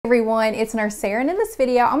everyone, it's Nurse Sarah, and in this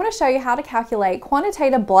video I'm going to show you how to calculate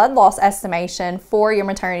quantitative blood loss estimation for your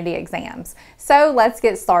maternity exams. So let's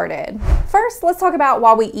get started. First, let's talk about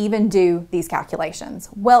why we even do these calculations.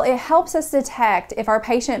 Well, it helps us detect if our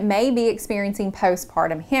patient may be experiencing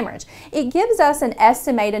postpartum hemorrhage. It gives us an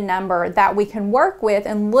estimated number that we can work with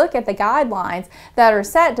and look at the guidelines that are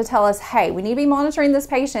set to tell us, hey, we need to be monitoring this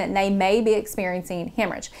patient and they may be experiencing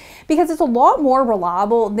hemorrhage, because it's a lot more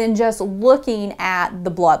reliable than just looking at the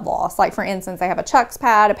blood loss. Like for instance, they have a Chuck's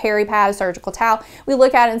pad, a peri pad, a surgical towel. We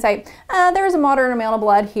look at it and say, there's a moderate amount of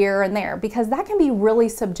blood here and there, because that can be really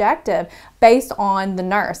subjective based on the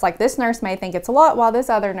nurse. Like this nurse may think it's a lot while this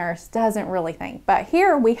other nurse doesn't really think, but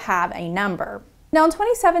here we have a number. Now in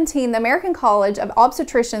 2017, the American College of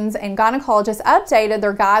Obstetricians and Gynecologists updated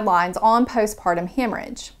their guidelines on postpartum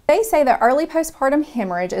hemorrhage. They say that early postpartum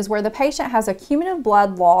hemorrhage is where the patient has a cumulative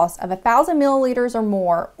blood loss of 1,000 milliliters or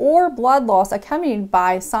more, or blood loss accompanied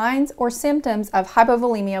by signs or symptoms of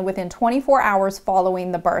hypovolemia within 24 hours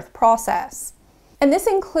following the birth process. And this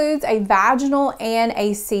includes a vaginal and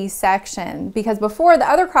a C-section, because before the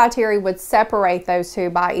other criteria would separate those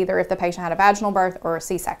two by either if the patient had a vaginal birth or a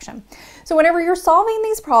C-section. So whenever you're solving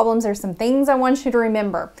these problems, there's some things I want you to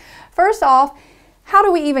remember. First off, how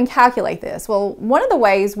do we even calculate this? Well, one of the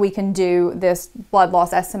ways we can do this blood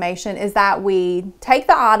loss estimation is that we take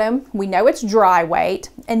the item, we know its dry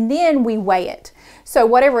weight, and then we weigh it. So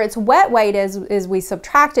whatever its wet weight is we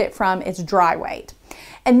subtract it from its dry weight.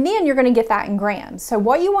 And then you're going to get that in grams. So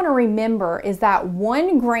what you want to remember is that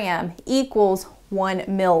 1 gram equals 1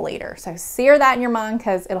 milliliter. So sear that in your mind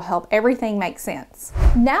because it'll help everything make sense.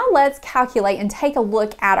 Now let's calculate and take a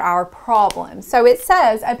look at our problem. So it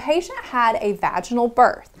says a patient had a vaginal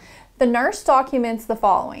birth. The nurse documents the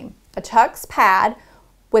following: a Chuck's pad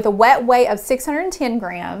with a wet weight of 610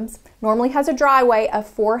 grams, normally has a dry weight of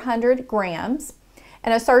 400 grams,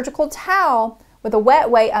 and a surgical towel with a wet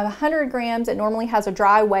weight of 100 grams, it normally has a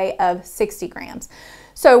dry weight of 60 grams.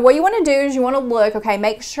 So what you want to do is you want to look, okay,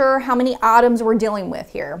 make sure how many items we're dealing with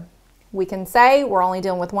here. We can say we're only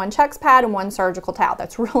dealing with 1 Chuck's pad and 1 surgical towel.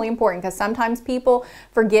 That's really important because sometimes people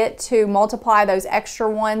forget to multiply those extra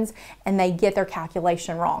ones and they get their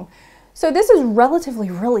calculation wrong. So this is relatively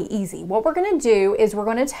really easy. What we're going to do is we're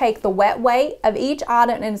going to take the wet weight of each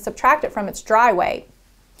item and subtract it from its dry weight.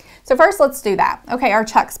 So first, let's do that. Okay, our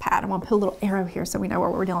Chuck's pad. I'm going to put a little arrow here so we know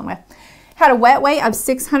what we're dealing with. Had a wet weight of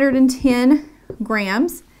 610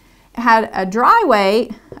 grams. It had a dry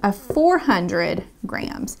weight of 400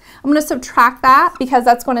 grams. I'm going to subtract that because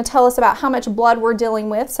that's going to tell us about how much blood we're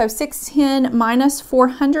dealing with. So 610 minus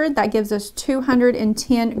 400, that gives us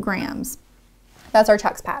 210 grams. That's our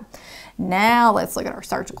Chuck's pad. Now let's look at our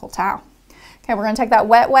surgical towel. Okay, we're going to take that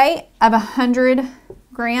wet weight of 100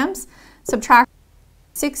 grams, subtract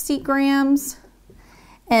 60 grams,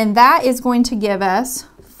 and that is going to give us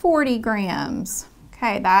 40 grams.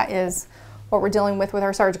 Okay, that is what we're dealing with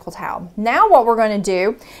our surgical towel. Now what we're going to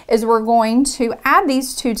do is we're going to add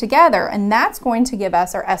these two together, and that's going to give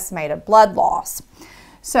us our estimated blood loss.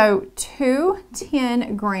 So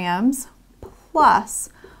 210 grams plus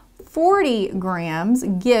 40 grams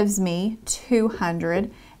gives me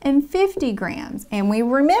 250 grams. And we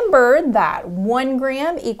remember that 1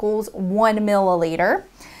 gram equals 1 milliliter.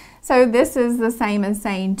 So this is the same as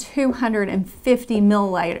saying 250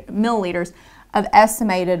 milliliters of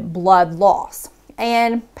estimated blood loss.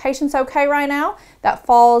 And patient's okay right now? That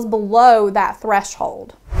falls below that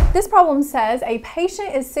threshold. This problem says a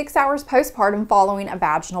patient is 6 hours postpartum following a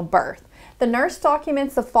vaginal birth. The nurse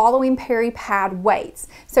documents the following peri pad weights.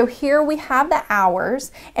 So here we have the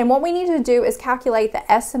hours, and what we need to do is calculate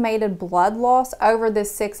the estimated blood loss over the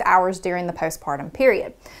 6 hours during the postpartum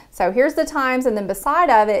period. So here's the times, and then beside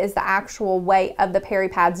of it is the actual weight of the peri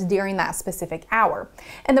pads during that specific hour.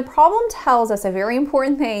 And the problem tells us a very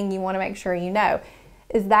important thing you want to make sure you know,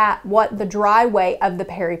 is that what the dry weight of the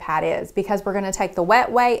peri pad is, because we're going to take the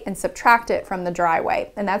wet weight and subtract it from the dry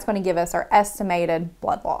weight, and that's going to give us our estimated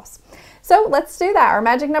blood loss. So let's do that. Our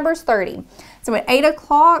magic number is 30. So at 8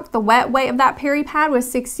 o'clock, the wet weight of that peri pad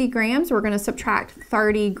was 60 grams. We're going to subtract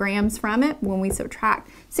 30 grams from it. When we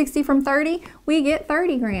subtract 60 from 30, we get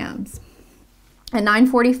 30 grams. At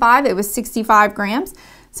 9:45, it was 65 grams.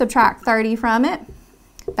 Subtract 30 from it.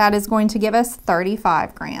 That is going to give us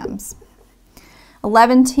 35 grams.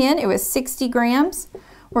 11:10, it was 60 grams.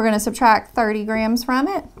 We're going to subtract 30 grams from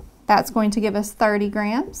it. That's going to give us 30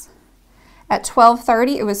 grams. At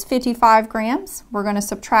 12:30, it was 55 grams. We're going to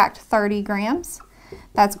subtract 30 grams.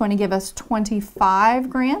 That's going to give us 25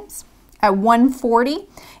 grams. At 1:40,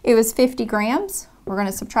 it was 50 grams. We're going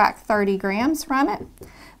to subtract 30 grams from it.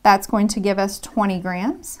 That's going to give us 20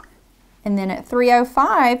 grams. And then at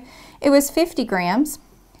 305, it was 50 grams.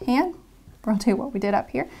 And we'll do what we did up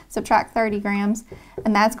here, subtract 30 grams,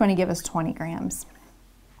 and that's going to give us 20 grams.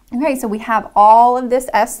 Okay, so we have all of this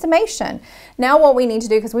estimation. Now what we need to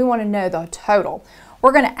do, because we want to know the total,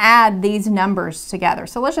 we're going to add these numbers together.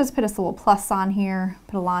 So let's just put this little plus sign here,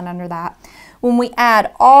 put a line under that. When we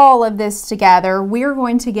add all of this together, we're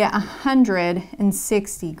going to get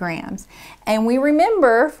 160 grams. And we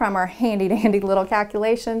remember from our handy dandy little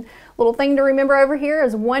calculation, little thing to remember over here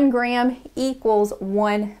is 1 gram equals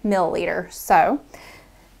 1 milliliter. So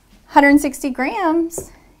 160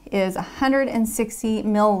 grams is 160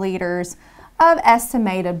 milliliters of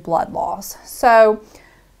estimated blood loss. So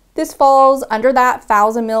this falls under that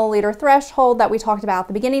 1,000 milliliter threshold that we talked about at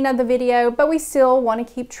the beginning of the video, but we still want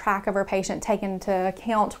to keep track of our patient, take into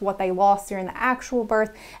account what they lost during the actual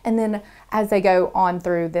birth, and then as they go on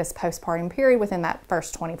through this postpartum period within that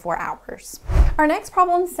first 24 hours. Our next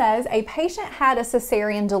problem says a patient had a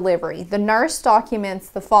cesarean delivery. The nurse documents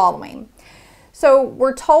the following. So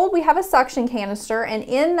we're told we have a suction canister, and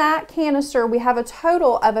in that canister we have a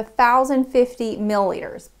total of 1,050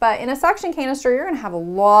 milliliters. But in a suction canister, you're going to have a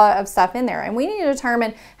lot of stuff in there, and we need to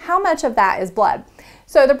determine how much of that is blood.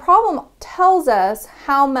 So the problem tells us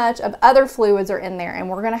how much of other fluids are in there, and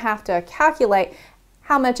we're going to have to calculate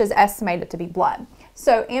how much is estimated to be blood.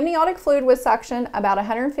 So amniotic fluid with suction, about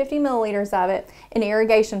 150 milliliters of it, and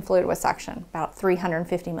irrigation fluid with suction, about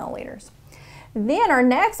 350 milliliters. Then our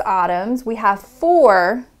next items, we have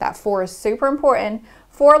 4, that 4 is super important,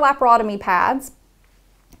 4 laparotomy pads.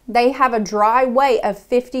 They have a dry weight of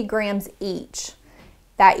 50 grams each.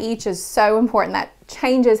 That each is so important. That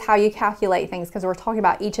changes how you calculate things because we're talking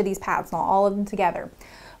about each of these pads, not all of them together.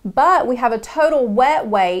 But we have a total wet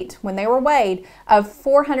weight, when they were weighed, of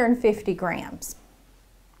 450 grams.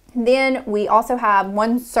 Then we also have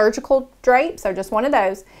 1 surgical drape, so just one of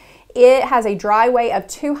those. It has a dry weight of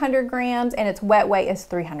 200 grams and its wet weight is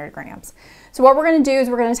 300 grams. So what we're going to do is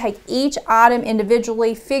we're going to take each item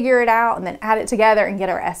individually, figure it out, and then add it together and get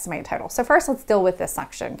our estimated total. So first let's deal with this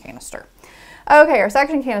suction canister. Okay, our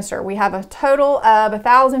suction canister, we have a total of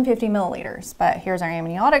 1,050 milliliters, but here's our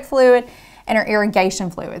amniotic fluid and our irrigation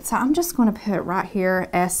fluid. So I'm just going to put right here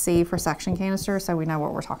SC for suction canister so we know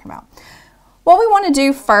what we're talking about. What we want to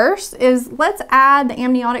do first is let's add the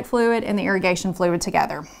amniotic fluid and the irrigation fluid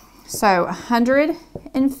together. So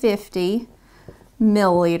 150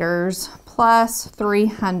 milliliters plus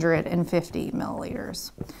 350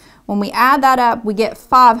 milliliters. When we add that up, we get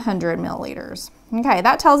 500 milliliters. Okay,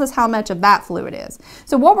 that tells us how much of that fluid is.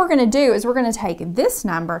 So what we're going to do is we're going to take this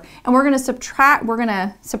number and we're going to subtract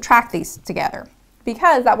these together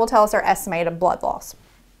because that will tell us our estimated blood loss.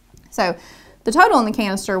 So the total in the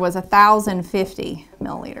canister was 1,050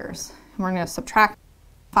 milliliters. We're going to subtract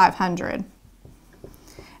 500.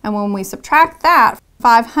 And when we subtract that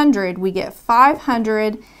 500, we get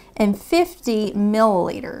 550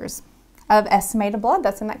 milliliters of estimated blood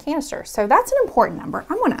that's in that canister. So that's an important number.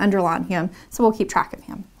 I'm going to underline him so we'll keep track of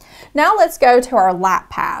him. Now let's go to our lap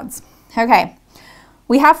pads. Okay,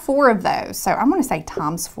 we have 4 of those. So I'm going to say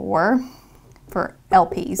times 4 for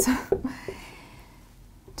LPs.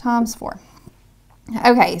 Times 4.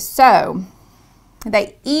 Okay, so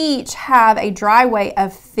they each have a dry weight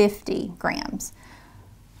of 50 grams.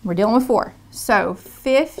 We're dealing with 4. So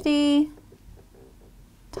 50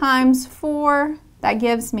 times 4, that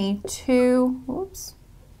gives me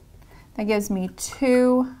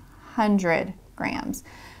 200 grams.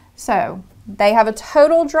 So they have a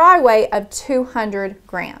total dry weight of 200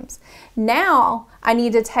 grams. Now I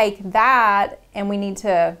need to take that and we need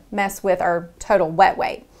to mess with our total wet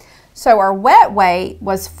weight. So our wet weight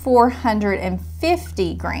was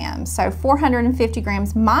 450 grams. So 450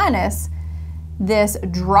 grams minus this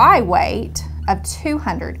dry weight of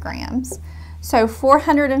 200 grams. So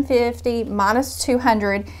 450 minus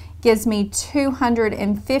 200 gives me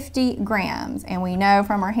 250 grams. And we know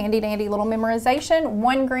from our handy dandy little memorization,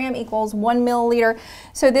 1 gram equals 1 milliliter.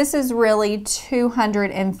 So this is really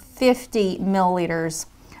 250 milliliters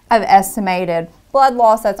of estimated blood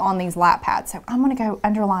loss that's on these lap pads. So I'm going to go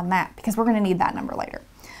underline that because we're going to need that number later.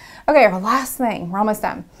 Okay, our last thing, we're almost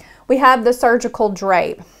done. We have the surgical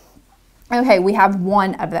drape. Okay, we have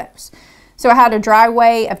 1 of those. So I had a dry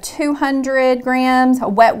weight of 200 grams, a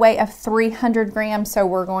wet weight of 300 grams. So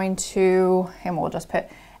we're going to, and we'll just put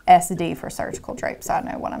SD for surgical drape so I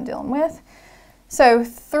know what I'm dealing with. So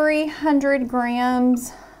 300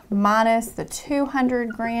 grams minus the 200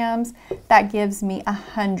 grams, that gives me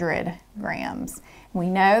 100 grams. We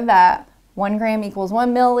know that 1 gram equals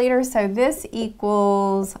 1 milliliter, so this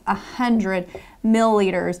equals 100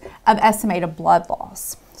 milliliters of estimated blood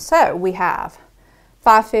loss. So we have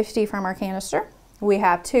 550 from our canister, we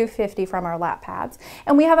have 250 from our lap pads,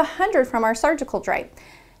 and we have 100 from our surgical drape.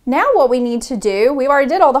 Now what we need to do, we already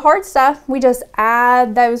did all the hard stuff, we just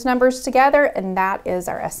add those numbers together, and that is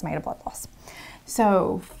our estimated blood loss.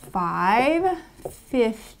 So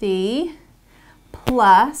 550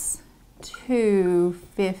 plus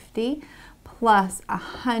 250 plus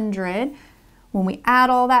 100. When we add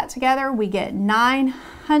all that together, we get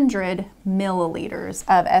 900 milliliters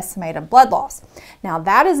of estimated blood loss. Now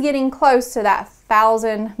that is getting close to that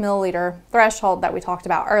 1,000 milliliter threshold that we talked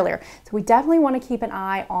about earlier. So we definitely want to keep an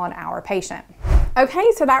eye on our patient.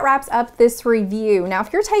 Okay, so that wraps up this review. Now,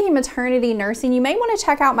 if you're taking maternity nursing, you may want to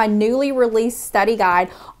check out my newly released study guide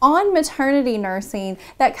on maternity nursing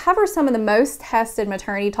that covers some of the most tested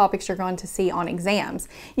maternity topics you're going to see on exams.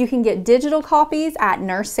 You can get digital copies at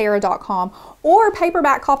nursesarah.com or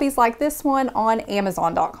paperback copies like this one on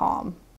amazon.com.